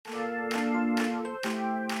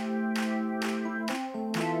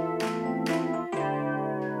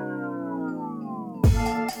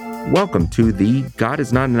Welcome to the God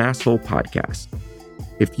is Not an Asshole podcast.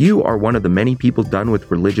 If you are one of the many people done with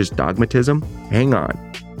religious dogmatism, hang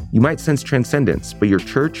on. You might sense transcendence, but your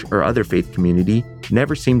church or other faith community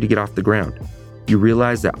never seem to get off the ground. You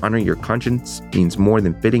realize that honoring your conscience means more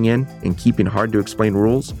than fitting in and keeping hard to explain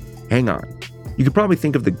rules? Hang on. You could probably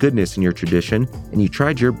think of the goodness in your tradition, and you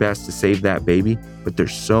tried your best to save that baby, but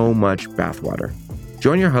there's so much bathwater.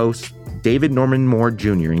 Join your hosts, David Norman Moore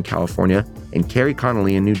Jr. in California and Carrie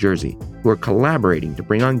Connolly in New Jersey, who are collaborating to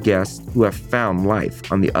bring on guests who have found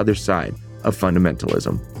life on the other side of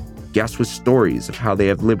fundamentalism. Guests with stories of how they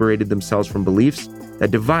have liberated themselves from beliefs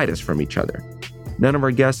that divide us from each other. None of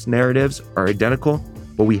our guests' narratives are identical,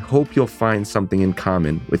 but we hope you'll find something in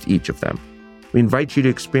common with each of them. We invite you to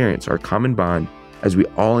experience our common bond as we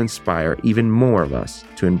all inspire even more of us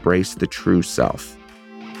to embrace the true self.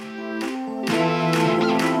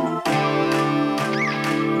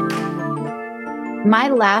 My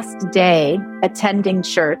last day attending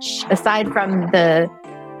church, aside from the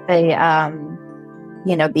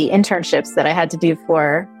internships that I had to do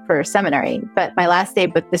for seminary, but my last day,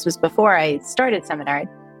 but this was before I started seminary.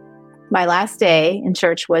 My last day in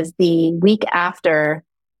church was the week after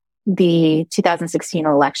the 2016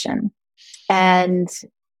 election. And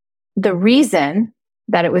the reason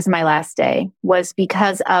that it was my last day was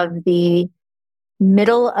because of the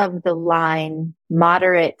middle of the line,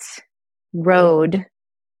 moderate road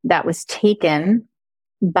that was taken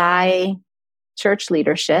by church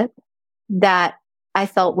leadership that I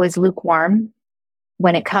felt was lukewarm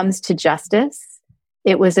when it comes to justice.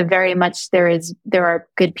 It was a very much there are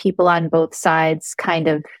good people on both sides kind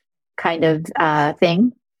of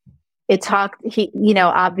thing. It talked.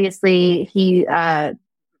 Obviously the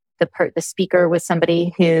speaker was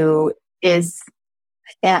somebody who is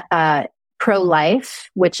pro-life,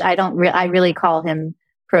 which I really call him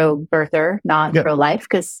pro-birther, not pro-life,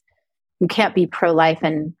 because you can't be pro-life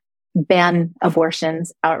and ban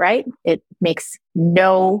abortions outright. It makes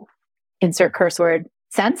no insert curse word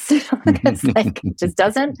sense. It just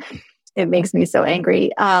doesn't. It makes me so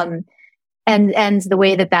angry. And the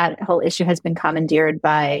way that whole issue has been commandeered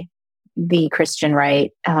by the Christian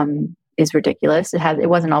right is ridiculous. It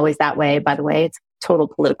wasn't always that way, by the way. It's total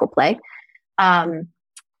political play.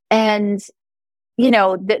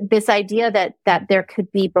 This idea that there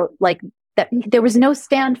could be both, like that there was no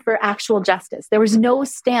stand for actual justice. There was no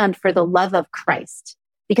stand for the love of Christ,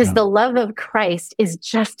 because the love of Christ is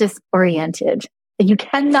justice oriented. You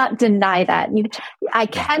cannot deny that. I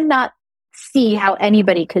cannot see how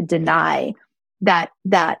anybody could deny that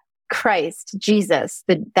Christ, Jesus,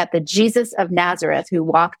 that the Jesus of Nazareth who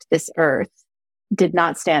walked this earth did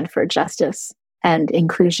not stand for justice and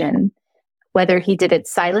inclusion, whether he did it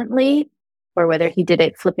silently or whether he did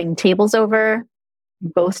it flipping tables over.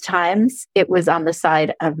 Both times it was on the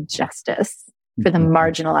side of justice for the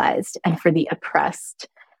marginalized and for the oppressed.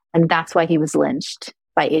 And that's why he was lynched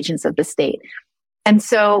by agents of the state. And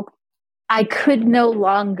so I could no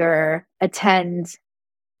longer attend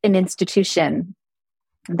an institution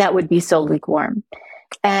that would be so lukewarm.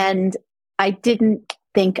 And I didn't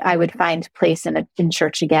think I would find place in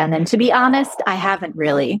church again. And to be honest, I haven't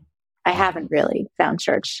really found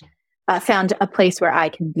church. Found a place where I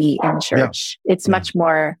can be in church. Yeah. It's much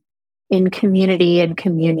more in community and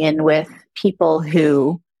communion with people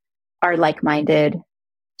who are like-minded,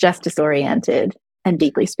 justice-oriented, and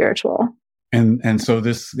deeply spiritual. And so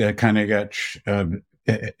this kind of got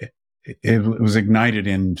it was ignited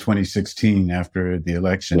in 2016 after the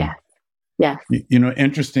election. Yeah.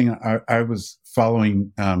 Interesting. I was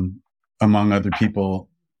following, among other people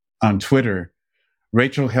on Twitter,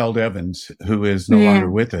 Rachel Held Evans, who is no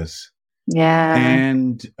longer with us. Yeah.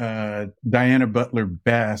 And Diana Butler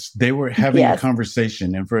Bass, they were having a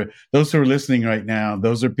conversation. And for those who are listening right now,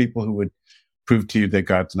 those are people who would prove to you that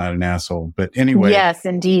God's not an asshole. But anyway. Yes,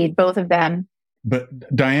 indeed. Both of them.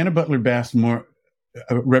 But Diana Butler Bass more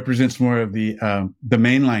represents more of the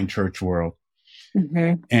mainline church world.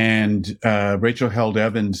 Mm-hmm. And Rachel Held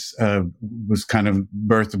Evans was kind of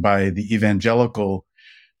birthed by the evangelical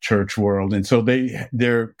church world. And so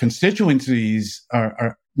their constituencies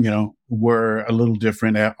were a little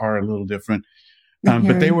different, are a little different.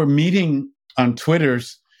 But they were meeting on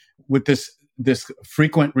Twitters with this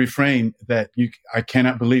frequent refrain that I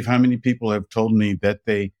cannot believe how many people have told me that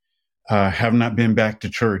they have not been back to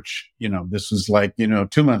church. This was like,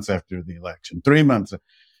 2 months after the election, 3 months.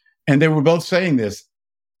 And they were both saying this.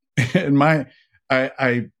 And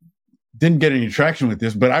I didn't get any traction with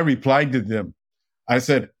this, but I replied to them. I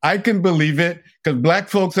said, I can believe it because Black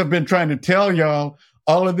folks have been trying to tell y'all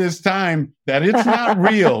all of this time that it's not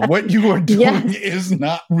real. What you are doing is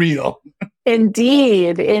not real.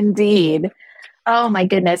 Indeed, indeed. Oh my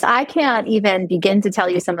goodness. I can't even begin to tell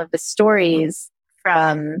you some of the stories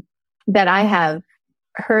from that I have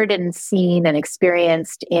heard and seen and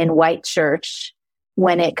experienced in white church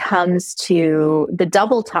when it comes to the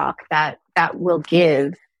double talk that will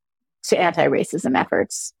give to anti-racism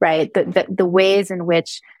efforts, right? The ways in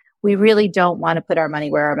which we really don't want to put our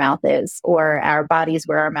money where our mouth is, or our bodies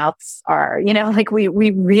where our mouths are. You know, like we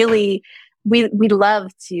really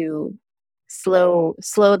love to slow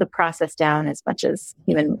the process down as much as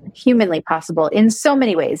humanly possible in so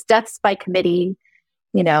many ways. Deaths by committee,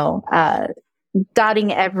 you know,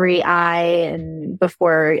 dotting every I and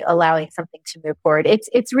before allowing something to move forward. It's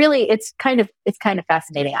kind of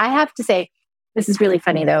fascinating. I have to say, this is really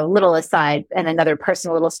funny though, little aside and another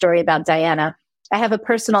personal little story about Diana. I have a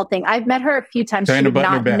personal thing. I've met her a few times. Diana She would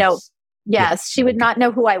Butler not Bass. know. Yes, she would not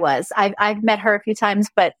know who I was. I've met her a few times,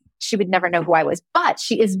 but she would never know who I was. But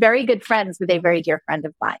she is very good friends with a very dear friend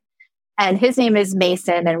of mine. And his name is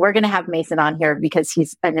Mason. And we're going to have Mason on here because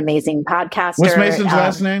he's an amazing podcaster. What's Mason's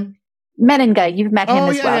last name? Menenga. You've met him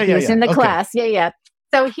as well. He was in the Okay. class. Yeah.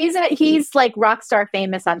 So he's like rock star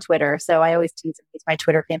famous on Twitter. So I always tease him. He's my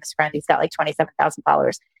Twitter famous friend. He's got like 27,000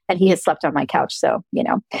 followers, and he has slept on my couch. So, you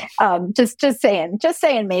know, just saying,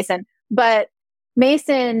 Mason. But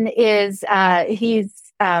Mason is, I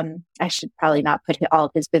should probably not put all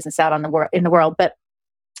of his business out in the world, but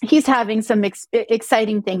he's having some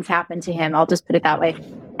exciting things happen to him. I'll just put it that way.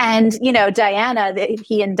 And, you know, Diana,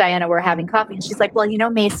 he and Diana were having coffee, and she's like, well, you know,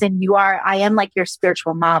 Mason, I am like your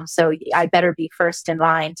spiritual mom. So I better be first in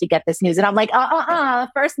line to get this news. And I'm like,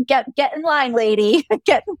 first get in line, lady,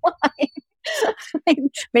 get in line.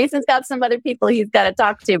 Mason's got some other people he's got to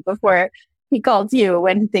talk to before he calls you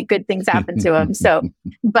when the good things happen to him. So,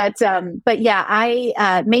 but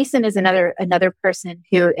yeah, Mason is another person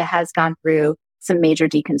who has gone through some major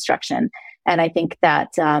deconstruction. And I think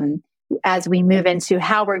that as we move into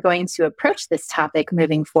how we're going to approach this topic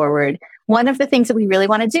moving forward, one of the things that we really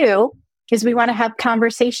want to do is we want to have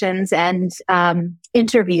conversations and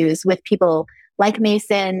interviews with people like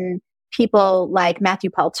Mason, people like Matthew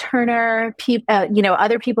Paul Turner,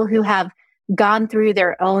 other people who have gone through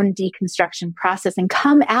their own deconstruction process and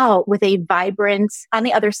come out with a vibrant, on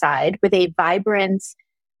the other side, with a vibrant,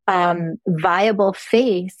 viable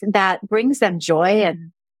faith that brings them joy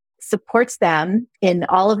and supports them in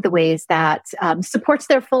all of the ways that supports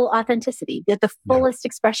their full authenticity, the fullest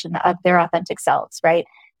expression of their authentic selves, right?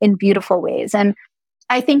 In beautiful ways. And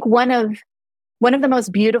I think one of the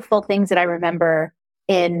most beautiful things that I remember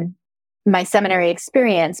in my seminary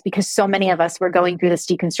experience, because so many of us were going through this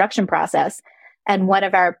deconstruction process. And one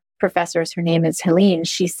of our professors, her name is Helene,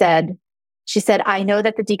 she said, I know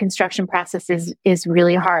that the deconstruction process is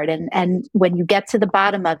really hard. And when you get to the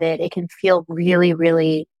bottom of it, it can feel really,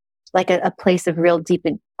 really like a place of real deep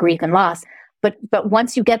grief and loss. But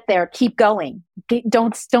once you get there, keep going.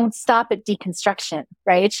 Don't stop at deconstruction,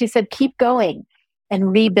 right? She said, keep going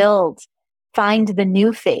and rebuild. Find the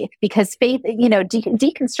new faith, because faith,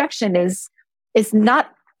 deconstruction is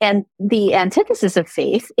not and the antithesis of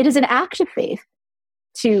faith. It is an act of faith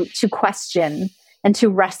to question and to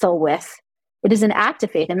wrestle with. It is an act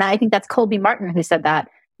of faith, and I think that's Colby Martin who said that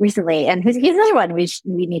recently, and he's another one we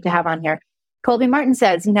need to have on here. Colby Martin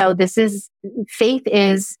says, this is faith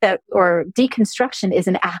is or deconstruction is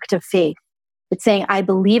an act of faith. It's saying, I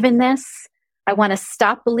believe in this. I want to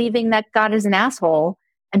stop believing that God is an asshole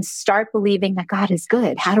and start believing that God is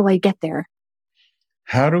good. How do I get there?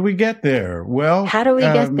 How do we get there? Well, how do we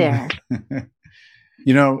get there?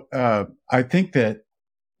 I think that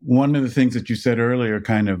one of the things that you said earlier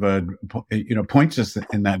kind of, points us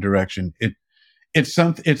in that direction. It's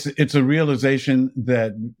a realization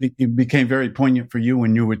that it became very poignant for you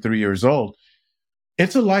when you were 3 years old.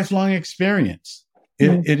 It's a lifelong experience.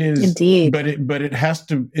 It is indeed, but it has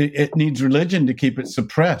to. It needs religion to keep it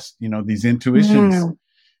suppressed. These intuitions,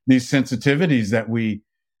 these sensitivities that we,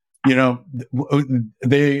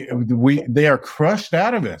 they are crushed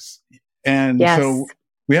out of us, and so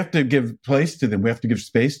we have to give place to them. We have to give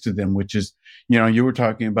space to them, which is, you were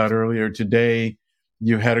talking about earlier today.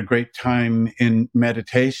 You had a great time in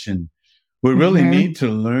meditation. We really need to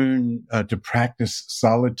learn to practice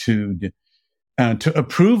solitude, to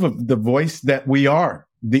approve of the voice that we are,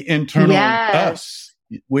 the internal us.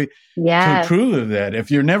 To approve of that. If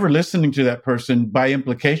you're never listening to that person, by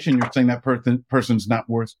implication, you're saying that person's not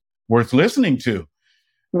worth listening to.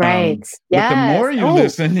 Right. But the more you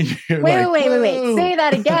listen, you're wait. Say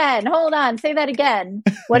that again. Hold on. Say that again.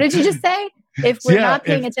 What did you just say? If we're not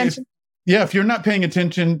paying attention. If you're not paying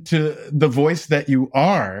attention to the voice that you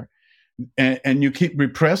are, and you keep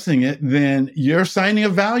repressing it, then you're assigning a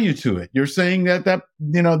value to it. You're saying that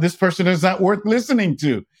this person is not worth listening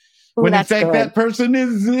to. Ooh, when in that's fact good. that person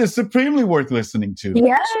is supremely worth listening to.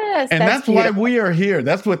 Yes. And that's why we are here.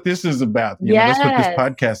 That's what this is about. That's what this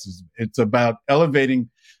podcast is. It's about elevating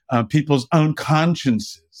people's own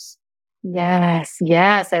consciences. Yes.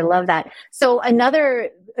 Yes. I love that. So another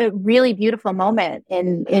really beautiful moment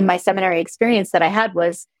in my seminary experience that I had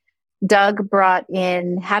was Doug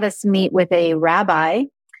had us meet with a rabbi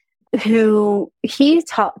who he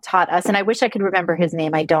taught us, and I wish I could remember his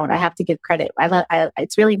name. I don't. I have to give credit.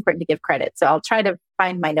 It's really important to give credit. So I'll try to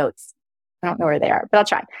find my notes. I don't know where they are, but I'll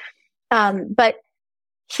try. But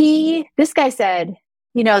this guy said,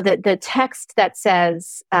 the text that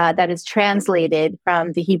says, that is translated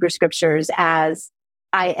from the Hebrew scriptures as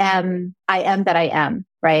I am that I am,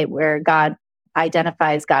 right? Where God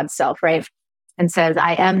identifies God's self, right? And says,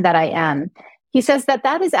 I am that I am. He says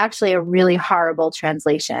that is actually a really horrible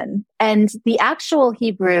translation. And the actual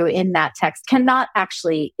Hebrew in that text cannot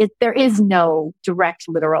actually, there is no direct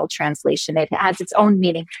literal translation. It has its own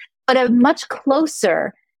meaning. But a much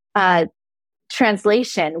closer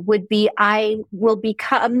translation would be, I will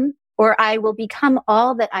become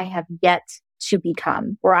all that I have yet to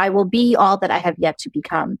become, or I will be all that I have yet to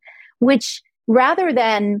become, which rather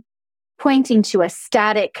than pointing to a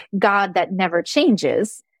static God that never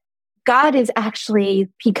changes, God is actually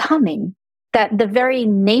becoming. That the very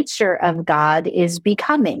nature of God is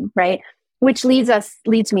becoming, right? Which leads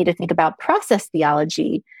me to think about process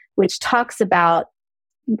theology, which talks about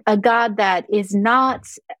a God that is not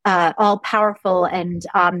all powerful and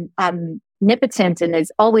omnipotent and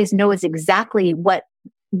always knows exactly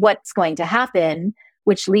what's going to happen,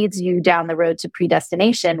 which leads you down the road to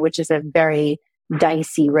predestination, which is a very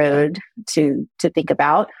dicey road to think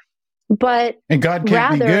about. And God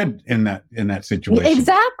can't be good in that situation.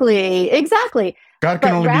 Exactly. God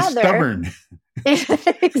can only be stubborn.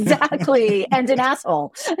 Exactly. And an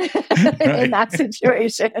asshole in that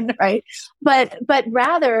situation, right? But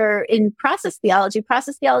rather in process theology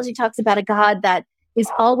talks about a God that is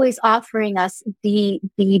always offering us the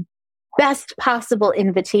best possible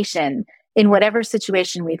invitation in whatever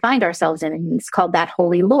situation we find ourselves in. And he's called that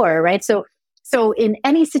holy lore, right? So in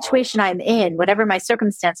any situation I'm in, whatever my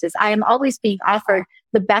circumstances, I am always being offered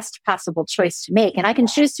the best possible choice to make. And I can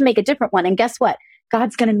choose to make a different one. And guess what?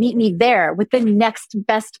 God's going to meet me there with the next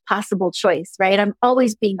best possible choice, right? I'm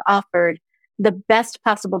always being offered the best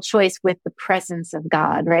possible choice with the presence of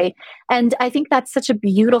God, right? And I think that's such a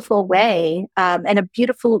beautiful way, and a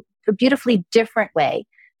beautifully different way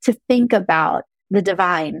to think about the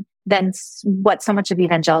divine than what so much of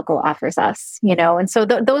evangelical offers us, And so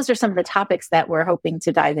those are some of the topics that we're hoping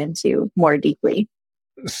to dive into more deeply.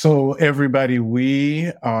 So everybody,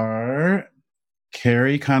 we are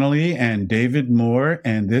Carrie Connolly and David Moore,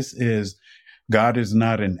 and this is God is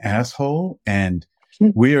Not an Asshole. And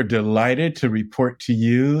we are delighted to report to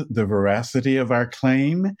you the veracity of our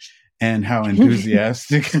claim and how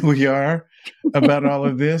enthusiastic we are about all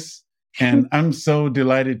of this. And I'm so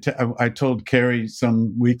delighted I told Carrie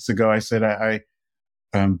some weeks ago, I said,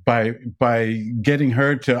 by getting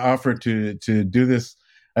her to offer to do this,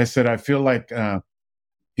 I said, I feel like,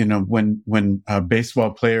 when a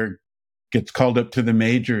baseball player gets called up to the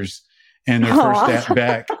majors and their first at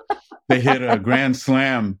bat, they hit a grand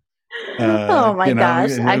slam. Oh my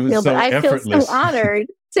gosh. I feel so honored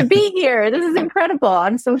to be here. This is incredible.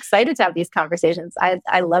 I'm so excited to have these conversations.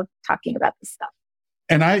 I love talking about this stuff.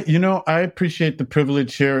 And I appreciate the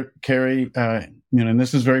privilege here, Carrie, and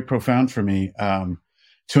this is very profound for me,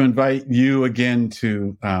 to invite you again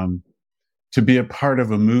to be a part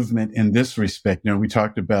of a movement in this respect. We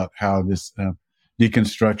talked about how this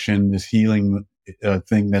deconstruction, this healing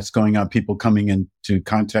thing that's going on, people coming into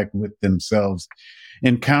contact with themselves,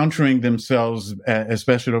 encountering themselves,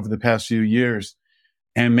 especially over the past few years,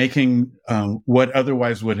 and making what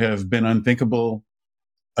otherwise would have been unthinkable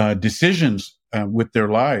decisions with their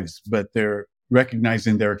lives, but they're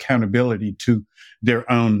recognizing their accountability to their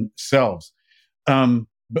own selves.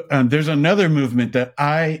 But there's another movement that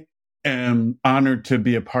I am honored to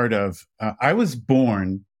be a part of. I was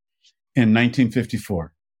born in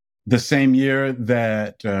 1954, the same year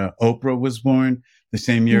that Oprah was born, the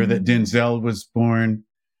same year that Denzel was born,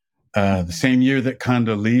 the same year that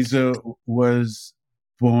Condoleezza was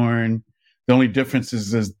born. The only difference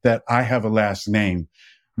is that I have a last name.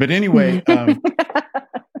 But anyway,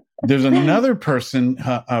 there's another person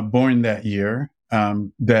born that year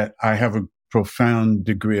that I have a profound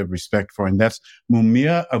degree of respect for, and that's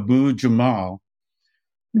Mumia Abu-Jamal,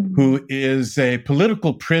 who is a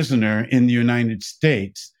political prisoner in the United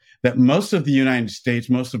States that most of the United States,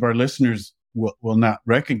 most of our listeners will not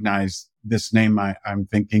recognize this name I'm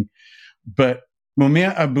thinking. But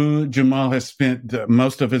Mumia Abu-Jamal has spent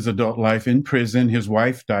most of his adult life in prison. His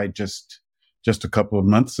wife died just a couple of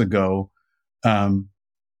months ago. And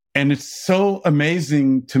it's so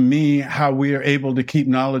amazing to me how we are able to keep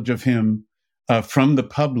knowledge of him from the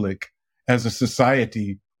public as a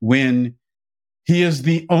society when he is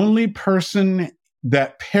the only person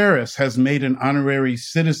that Paris has made an honorary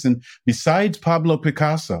citizen besides Pablo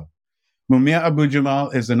Picasso. Mumia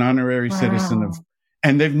Abu-Jamal is an honorary citizen of,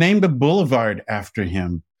 and they've named a boulevard after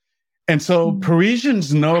him. And so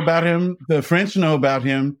Parisians know about him, the French know about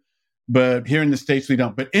him, but here in the States we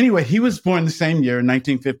don't. But anyway, he was born the same year,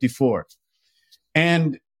 1954.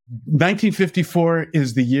 And 1954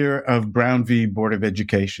 is the year of Brown v. Board of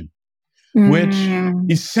Education, which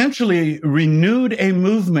essentially renewed a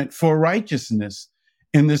movement for righteousness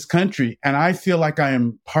in this country. And I feel like I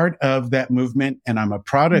am part of that movement and I'm a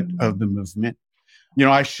product of the movement. You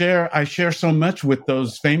know, I share so much with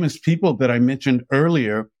those famous people that I mentioned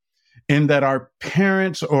earlier, in that our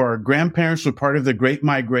parents or our grandparents were part of the Great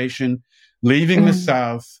Migration, leaving the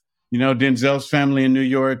South. You know, Denzel's family in New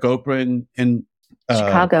York, Oprah in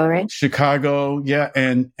Chicago, right? Chicago, yeah,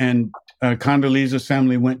 and Condoleezza's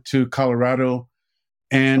family went to Colorado,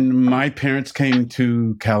 and my parents came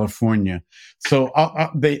to California. So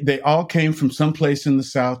they all came from someplace in the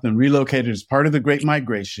South and relocated as part of the Great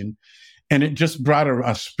Migration. And it just brought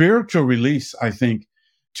a spiritual release, I think,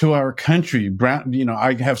 to our country. Brown, you know,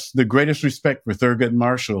 I have the greatest respect for Thurgood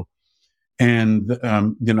Marshall and,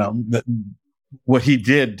 you know, what he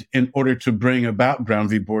did in order to bring about Brown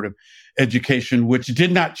v. Board of Education, which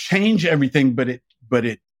did not change everything, but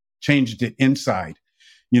it changed it inside.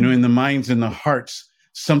 You know, in the minds and the hearts,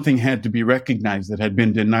 something had to be recognized that had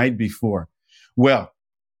been denied before. Well,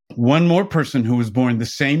 one more person who was born the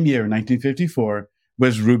same year, 1954,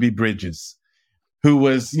 was Ruby Bridges, who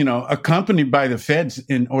was, you know, accompanied by the feds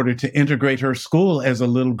in order to integrate her school as a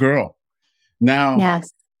little girl. Now,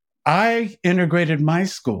 yes. I integrated my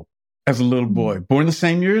school as a little boy, born the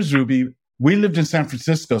same year as Ruby. We lived in San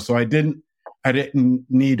Francisco, so I didn't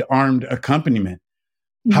need armed accompaniment.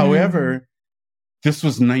 However, this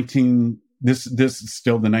was this is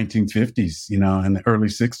still the 1950s, you know, and the early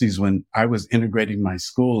 60s when I was integrating my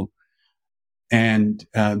school, and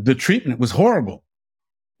the treatment was horrible.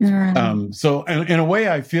 So in a way,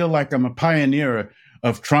 I feel like I'm a pioneer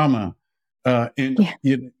of trauma,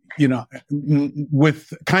 you know,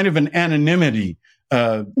 with kind of an anonymity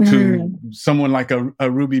to someone like a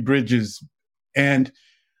Ruby Bridges. And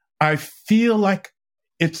I feel like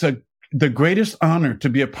it's the greatest honor to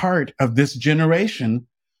be a part of this generation.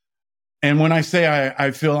 And when I say I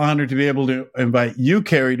feel honored to be able to invite you,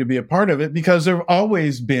 Carrie, to be a part of it, because there have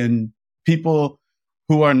always been people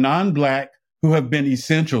who are non-Black who have been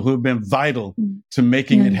essential, who have been vital to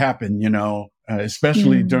making it happen, you know,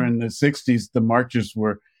 especially during the 60s. The marches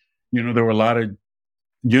were, you know, there were a lot of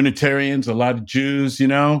Unitarians, a lot of Jews, you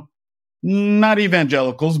know, not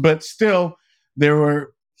evangelicals, but still there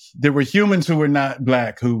were humans who were not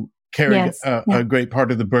Black who carried a great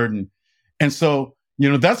part of the burden. And so, you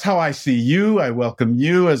know, that's how I see you. I welcome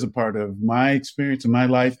you as a part of my experience in my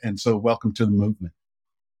life. And so welcome to the movement.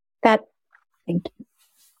 Thank you.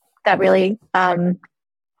 That really,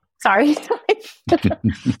 sorry.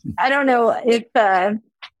 I don't know if, I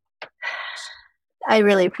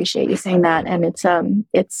really appreciate you saying that. And it's an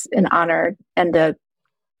honor and a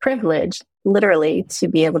privilege, literally, to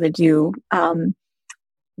be able to do,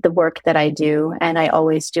 the work that I do. And I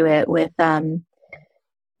always do it with,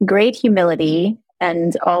 great humility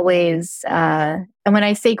and always, and when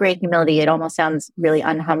I say great humility, it almost sounds really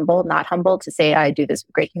unhumble, not humble to say I do this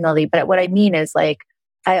with great humility. But what I mean is, like,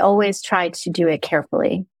 I always try to do it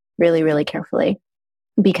carefully, really, really carefully,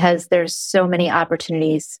 because there's so many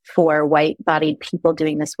opportunities for white-bodied people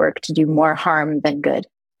doing this work to do more harm than good,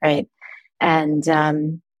 right? And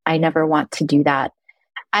I never want to do that.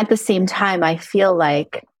 At the same time, I feel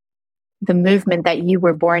like the movement that you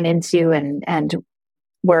were born into and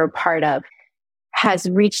were a part of has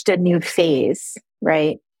reached a new phase,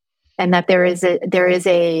 right? And that there is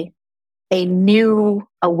a new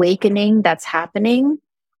awakening that's happening,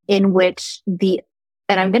 in which and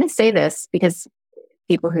I'm going to say this because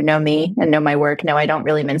people who know me and know my work know I don't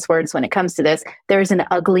really mince words when it comes to this. There's an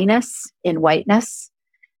ugliness in whiteness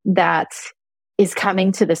that is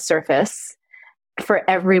coming to the surface for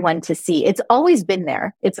everyone to see. It's always been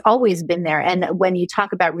there. It's always been there. And when you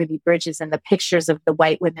talk about Ruby Bridges and the pictures of the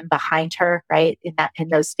white women behind her, right, in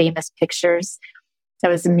those famous pictures, that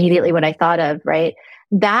was immediately what I thought of, right?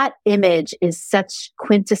 That image is such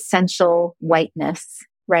quintessential whiteness.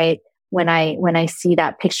 right? When I see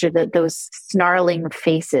that picture, those snarling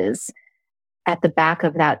faces at the back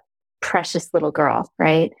of that precious little girl,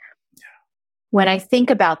 right? Yeah. When I think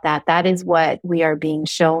about that, that is what we are being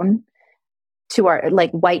shown to our,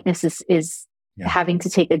 like, whiteness is having to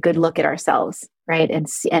take a good look at ourselves, right? And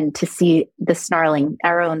to see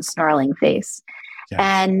our own snarling face.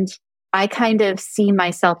 Yeah. And I kind of see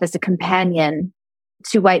myself as a companion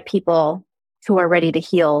to white people who are ready to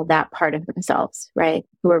heal that part of themselves, right?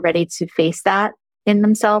 Who are ready to face that in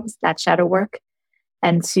themselves, that shadow work,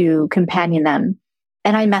 and to companion them.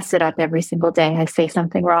 And I mess it up every single day. I say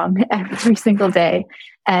something wrong every single day.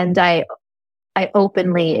 And I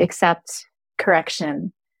openly accept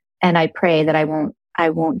correction, and I pray that I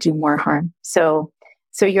won't do more harm. So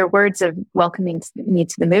your words of welcoming me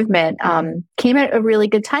to the movement came at a really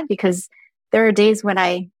good time, because there are days when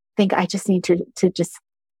I think I just need to just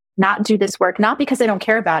not do this work, not because I don't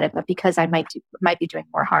care about it, but because I might be doing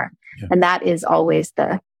more harm. Yeah. And that is always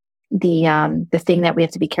the thing that we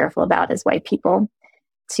have to be careful about as white people,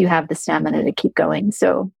 to have the stamina to keep going.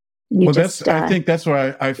 So I think that's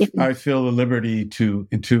why I feel the liberty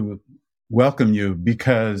to welcome you,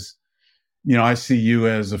 because, I see you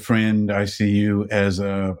as a friend. I see you as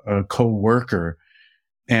a co-worker.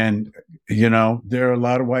 And, there are a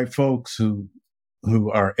lot of white folks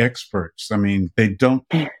who are experts. I mean, they don't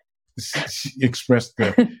express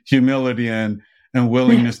the humility and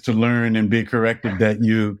willingness to learn and be corrected that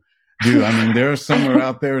you do. I mean, there are somewhere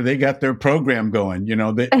out there, they got their program going,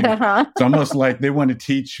 it's almost like they want to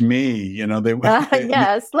teach me,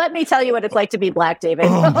 yes. Let me tell you what it's like to be Black, David.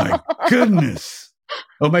 Oh my goodness.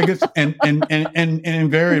 Oh my goodness. And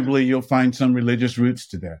invariably you'll find some religious roots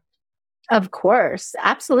to that. Of course.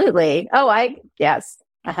 Absolutely. Oh, yes,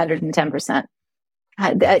 110%.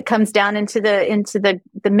 It comes down into the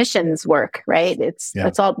missions work, right? It's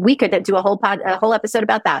all, we could do a whole episode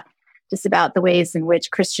about that, just about the ways in which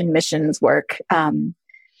Christian missions work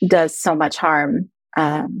does so much harm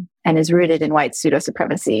and is rooted in white pseudo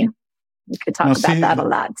supremacy. We could talk about that a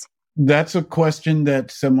lot. That's a question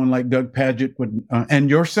that someone like Doug Pagitt would and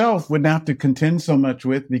yourself would have to contend so much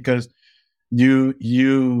with, because you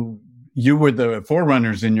were the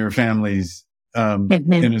forerunners in your families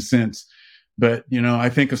in a sense. But, I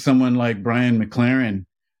think of someone like Brian McLaren,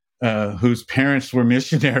 whose parents were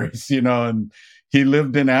missionaries, and he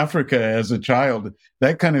lived in Africa as a child,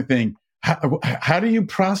 that kind of thing. How do you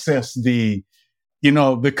process the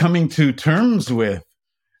coming to terms with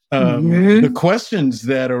the questions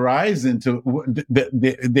that arise into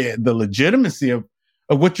the legitimacy of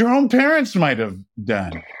what your own parents might have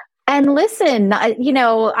done? And listen,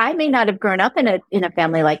 I may not have grown up in a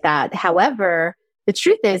family like that. However, the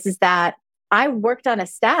truth is that I worked on a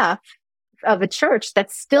staff of a church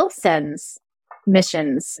that still sends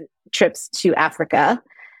missions trips to Africa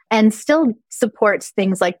and still supports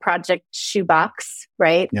things like Project Shoebox,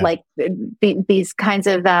 right? Yeah. Like these kinds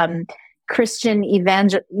of Christian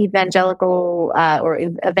evangelical or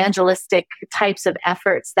evangelistic types of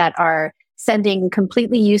efforts that are sending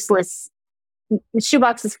completely useless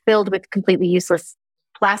shoeboxes filled with completely useless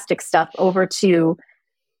plastic stuff over to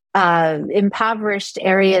impoverished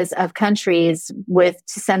areas of countries to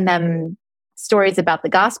send them stories about the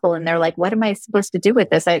gospel. And they're like, what am I supposed to do with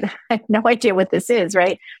this? I have no idea what this is,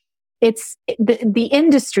 right? It's the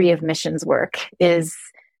industry of missions work is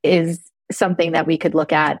something that we could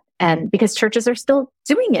look at. And because churches are still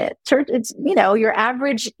doing it. It's, your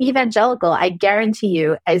average evangelical, I guarantee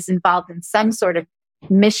you, is involved in some sort of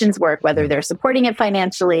missions work, whether they're supporting it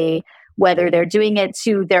financially, whether they're doing it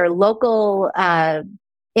to their local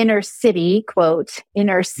inner city,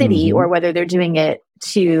 mm-hmm. or whether they're doing it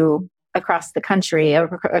to across the country,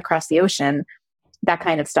 across the ocean. That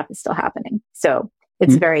kind of stuff is still happening. So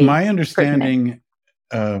it's very my understanding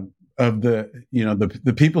of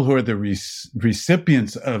the people who are the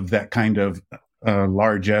recipients of that kind of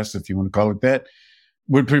largesse, if you want to call it that,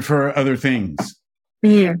 would prefer other things.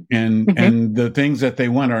 Yeah. And the things that they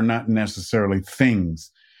want are not necessarily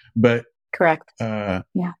things, but correct.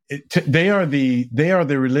 They are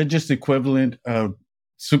the religious equivalent of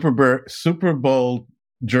Super Bowl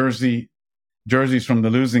jerseys from the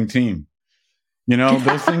losing team.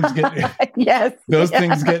 Those things get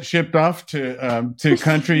things get shipped off to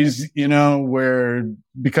countries, where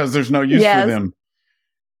because there's no use for them.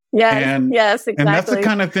 Yes, exactly. And that's the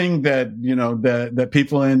kind of thing that that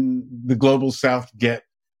people in the global South get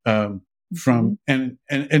from, and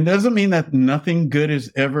it doesn't mean that nothing good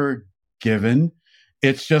is ever given.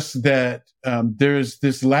 It's just that there's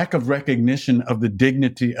this lack of recognition of the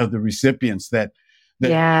dignity of the recipients, that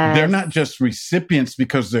they're not just recipients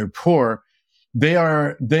because they're poor,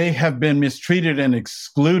 they have been mistreated and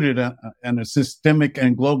excluded on a systemic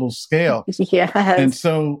and global scale. Yes. And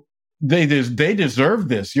so they deserve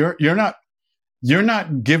this. You're not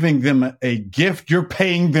giving them a gift. You're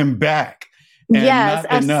paying them back. Yes,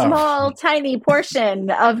 a small, tiny portion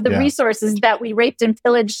of the resources that we raped and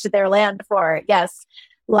pillaged their land for. Yes,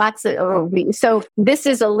 lots of. So this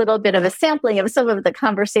is a little bit of a sampling of some of the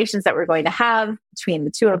conversations that we're going to have between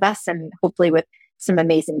the two of us, and hopefully with some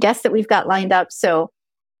amazing guests that we've got lined up. So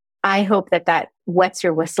I hope that wets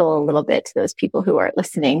your whistle a little bit to those people who are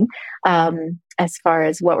listening, as far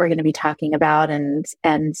as what we're going to be talking about. And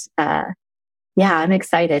I'm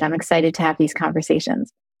excited. I'm excited to have these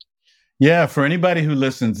conversations. Yeah, for anybody who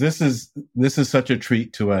listens, this is such a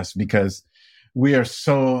treat to us because we are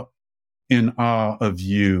so in awe of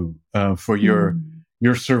you for your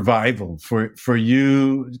survival, for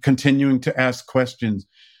you continuing to ask questions,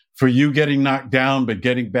 for you getting knocked down but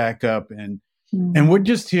getting back up, and we're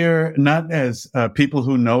just here not as people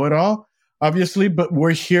who know it all, obviously, but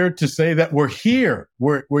we're here to say that we're here.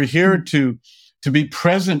 We're here to be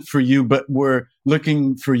present for you, but we're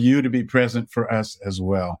looking for you to be present for us as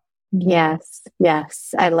well. Yes.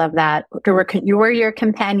 I love that. You were your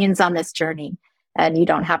companions on this journey, and you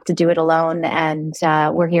don't have to do it alone. And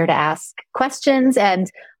we're here to ask questions. And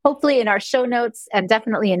hopefully in our show notes and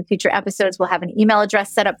definitely in future episodes, we'll have an email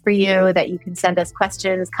address set up for you that you can send us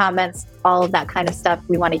questions, comments, all of that kind of stuff.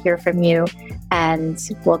 We want to hear from you. And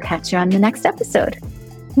we'll catch you on the next episode.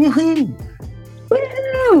 Woohoo!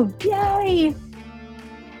 Woo! Yay!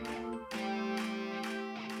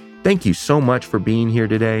 Thank you so much for being here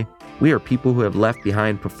today. We are people who have left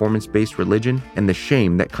behind performance-based religion and the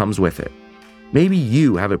shame that comes with it. Maybe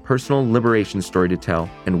you have a personal liberation story to tell,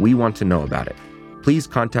 and we want to know about it. Please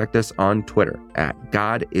contact us on Twitter at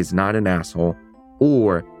GodIsNotAnAsshole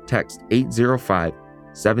or text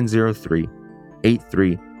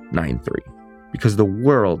 805-703-8393 because the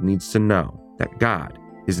world needs to know that God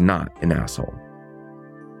is not an asshole.